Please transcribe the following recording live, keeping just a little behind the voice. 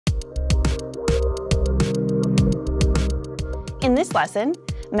In this lesson,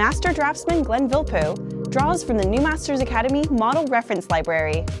 Master Draftsman Glenn Vilppu draws from the New Masters Academy Model Reference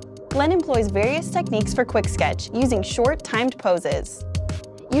Library. Glenn employs various techniques for quick sketch using short, timed poses.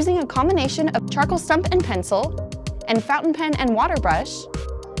 Using a combination of charcoal stump and pencil, and fountain pen and water brush,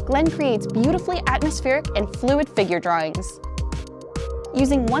 Glenn creates beautifully atmospheric and fluid figure drawings.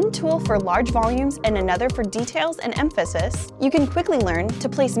 Using one tool for large volumes and another for details and emphasis, you can quickly learn to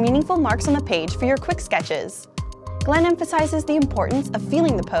place meaningful marks on the page for your quick sketches. Glenn emphasizes the importance of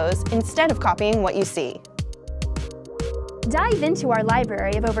feeling the pose instead of copying what you see. Dive into our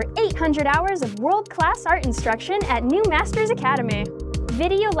library of over 800 hours of world-class art instruction at New Masters Academy.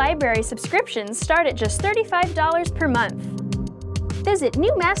 Video library subscriptions start at just $35 per month. Visit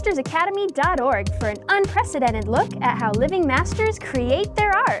newmastersacademy.org for an unprecedented look at how living masters create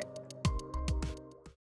their art.